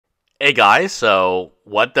Hey guys, so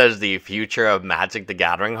what does the future of Magic the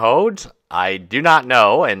Gathering hold? I do not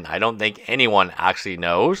know, and I don't think anyone actually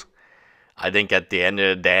knows. I think at the end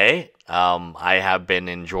of the day, I have been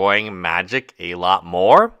enjoying Magic a lot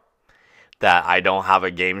more. That I don't have a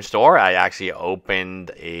game store. I actually opened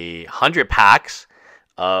 100 packs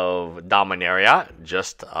of Dominaria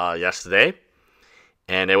just yesterday,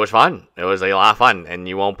 and it was fun. It was a lot of fun, and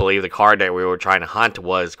you won't believe the card that we were trying to hunt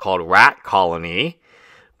was called Rat Colony,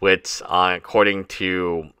 which, according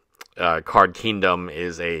to Card Kingdom,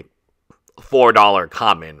 is a $4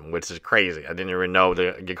 common, which is crazy. I didn't even know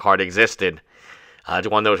the card existed. It's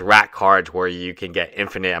one of those rat cards where you can get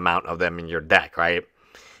infinite amount of them in your deck, right?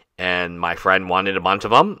 And my friend wanted a bunch of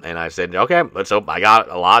them, and I said, okay, let's open. I got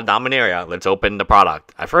a lot of Dominaria. Let's open the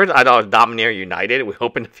product. At first, I thought it was Dominaria United. We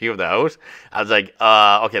opened a few of those. I was like,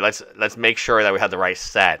 okay, let's make sure that we have the right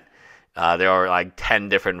set. There are like 10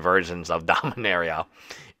 different versions of Dominaria,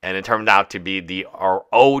 and it turned out to be our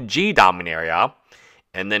OG Dominaria.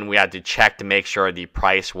 And then we had to check to make sure the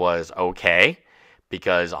price was okay,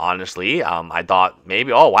 because honestly, I thought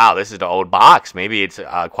maybe, oh wow, this is the old box. Maybe it's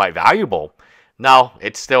quite valuable. No,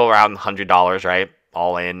 it's still around $100, right?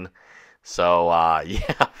 All in. So,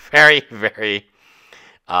 yeah, very, very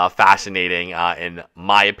fascinating, in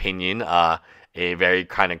my opinion. A very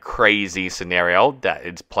kind of crazy scenario that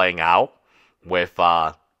it's playing out with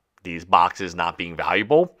these boxes not being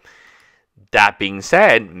valuable. That being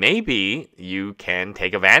said, maybe you can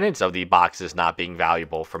take advantage of the boxes not being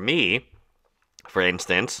valuable. For me, for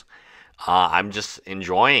instance, I'm just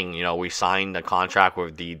enjoying, we signed a contract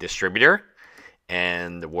with the distributor,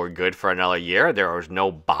 and we're good for another year. There is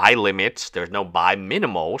no buy limits. There's no buy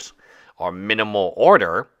minimals or minimal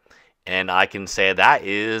order. And I can say that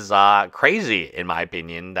is crazy, in my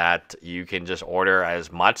opinion, that you can just order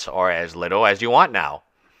as much or as little as you want now.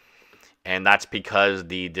 And that's because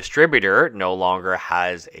the distributor no longer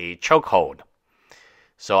has a chokehold.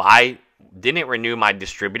 So I didn't renew my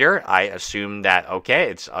distributor. I assumed that,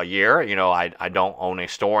 okay, it's a year. I don't own a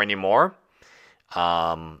store anymore.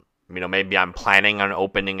 Maybe I'm planning on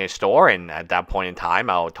opening a store, and at that point in time,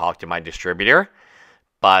 I'll talk to my distributor.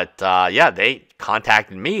 But, yeah, they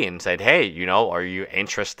contacted me and said, hey, are you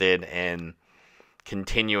interested in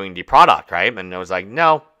continuing the product, right? And I was like,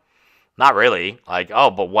 no, not really. Like,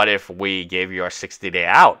 oh, but what if we gave you our 60-day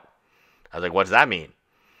out? I was like, what does that mean?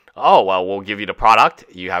 Oh, well, we'll give you the product.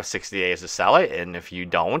 You have 60 days to sell it, and if you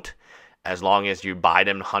don't, as long as you buy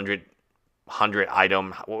them 100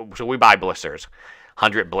 item, so we buy blisters.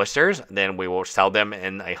 100 blisters, then we will sell them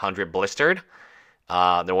in 100 blistered.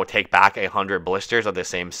 Then we'll take back 100 blisters of the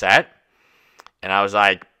same set. And I was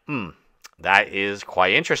like, that is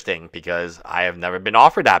quite interesting, because I have never been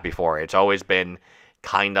offered that before. It's always been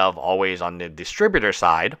kind of always on the distributor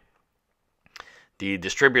side. The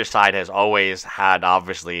distributor side has always had,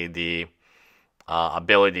 obviously, the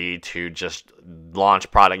ability to just launch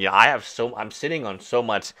product. I'm sitting on so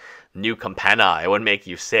much new Campana, it would make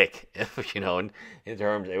you sick. In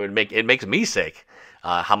terms, it makes me sick.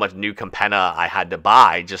 How much new Campana I had to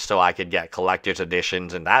buy just so I could get collector's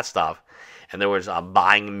editions and that stuff. And there was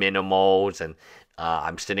buying minimals, and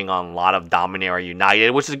I'm sitting on a lot of Dominaria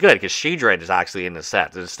United, which is good because Sheedred is actually in the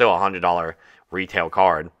set. It's still a $100 retail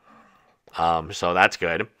card, so that's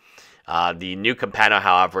good. The new Campana,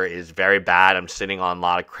 however, is very bad. I'm sitting on a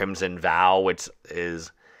lot of Crimson Vow, which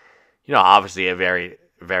is, obviously a very,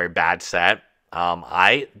 very bad set.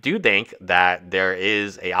 I do think that there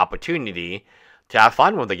is a opportunity to have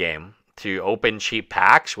fun with the game, to open cheap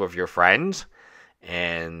packs with your friends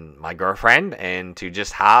and my girlfriend, and to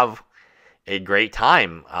just have a great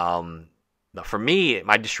time. For me,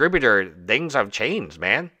 my distributor, things have changed,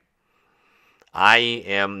 man. I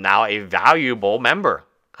am now a valuable member.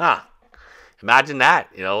 Imagine that.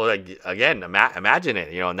 Again, imagine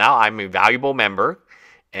it. Now I'm a valuable member,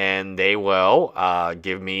 and they will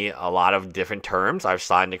give me a lot of different terms. I've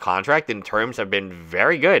signed a contract, and terms have been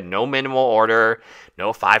very good. No minimal order,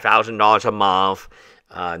 no $5,000 a month,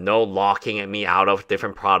 no locking me out of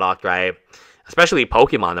different product, right? Especially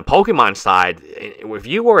Pokemon. The Pokemon side, if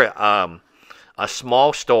you were a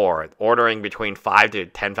small store ordering between $5,000 to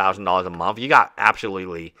 $10,000 a month, you got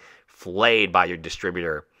absolutely flayed by your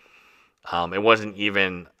distributor. It wasn't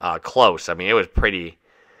even close. I mean, it was pretty.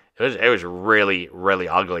 It was really, really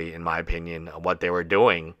ugly, in my opinion, what they were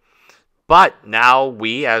doing. But now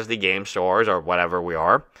we, as the game stores or whatever we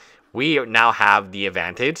now have the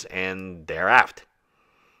advantage, and they're aft.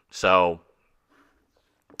 So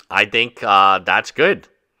I think that's good.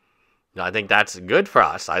 I think that's good for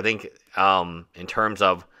us. I think in terms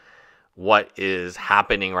of what is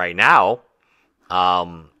happening right now,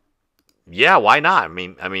 yeah, why not?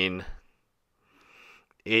 I mean,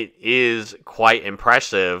 it is quite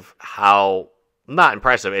impressive how, not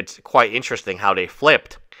impressive, it's quite interesting how they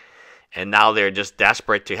flipped. And now they're just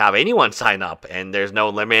desperate to have anyone sign up. And there's no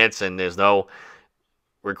limits and there's no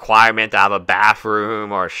requirement to have a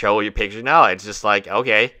bathroom or show your picture. No, it's just like,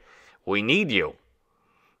 okay, we need you.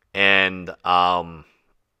 And I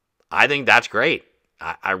think that's great.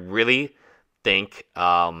 I really think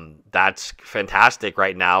that's fantastic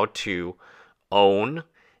right now to own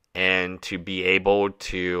and to be able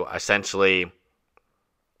to essentially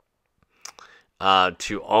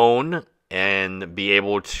to own and be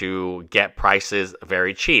able to get prices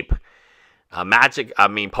very cheap.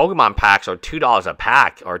 Pokemon packs are $2 a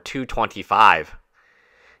pack or $2.25,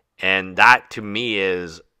 and that to me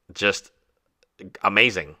is just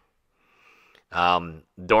amazing.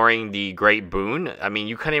 During the Great Boon, I mean,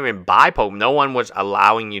 you couldn't even buy Pokemon. No one was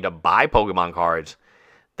allowing you to buy Pokemon cards.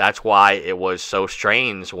 That's why it was so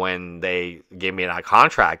strange when they gave me that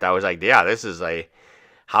contract. I was like, yeah, this is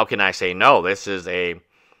how can I say no? This is a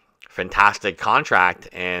fantastic contract,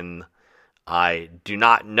 and I do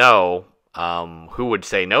not know who would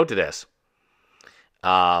say no to this.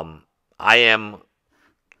 I am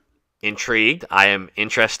intrigued. I am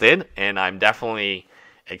interested, and I'm definitely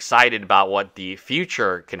excited about what the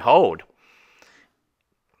future can hold.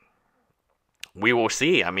 We will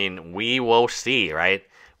see. I mean, we will see, right?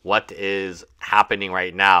 What is happening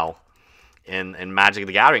right now in Magic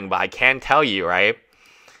the Gathering. But I can tell you, right,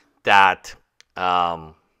 that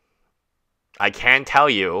I can tell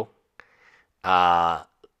you that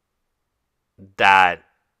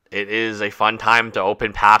it is a fun time to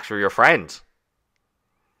open packs for your friends.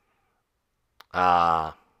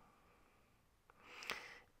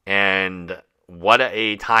 And what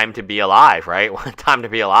a time to be alive, right? What a time to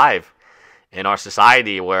be alive in our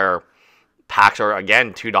society where packs are,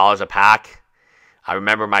 again, $2 a pack. I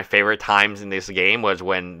remember my favorite times in this game was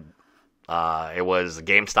when it was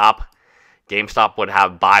GameStop. GameStop would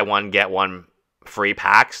have buy one, get one free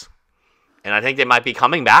packs. And I think they might be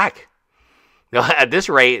coming back. At this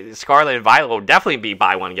rate, Scarlet and Violet will definitely be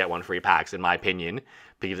buy one, get one free packs, in my opinion,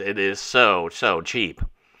 because it is so cheap.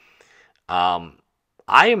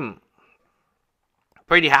 I am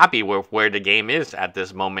pretty happy with where the game is at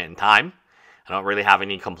this moment in time. I don't really have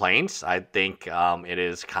any complaints. I think it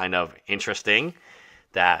is kind of interesting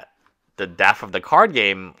that the death of the card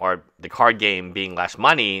game, or the card game being less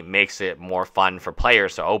money, makes it more fun for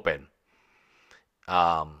players to open.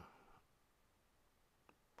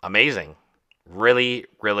 Amazing. Really,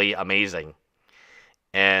 really amazing.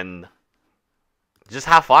 And just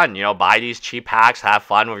have fun, buy these cheap packs, have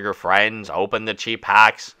fun with your friends, open the cheap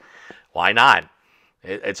packs. Why not?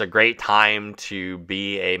 It's a great time to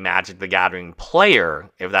be a Magic the Gathering player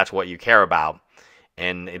if that's what you care about.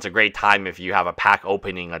 And it's a great time if you have a pack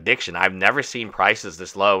opening addiction. I've never seen prices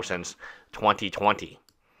this low since 2020.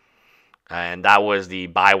 And that was the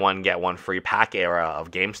buy one, get one free pack era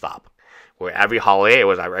of GameStop, where every holiday, it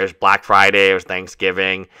was Black Friday, it was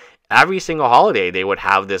Thanksgiving. Every single holiday, they would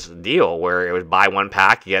have this deal where it was buy one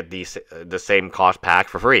pack, you get the same cost pack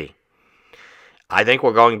for free. I think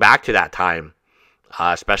we're going back to that time,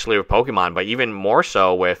 especially with Pokemon, but even more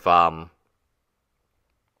so with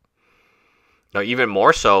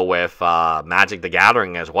Magic the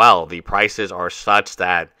Gathering as well. The prices are such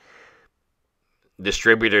that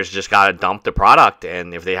distributors just got to dump the product,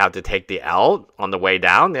 and if they have to take the L on the way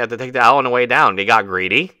down, they have to take the L on the way down. They got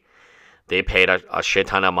greedy. They paid a shit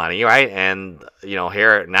ton of money, right? And,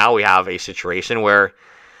 here now we have a situation where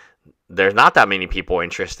there's not that many people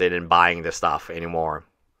interested in buying this stuff anymore.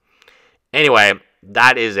 Anyway,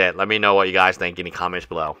 that is it. Let me know what you guys think in the comments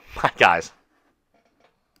below. Bye, guys.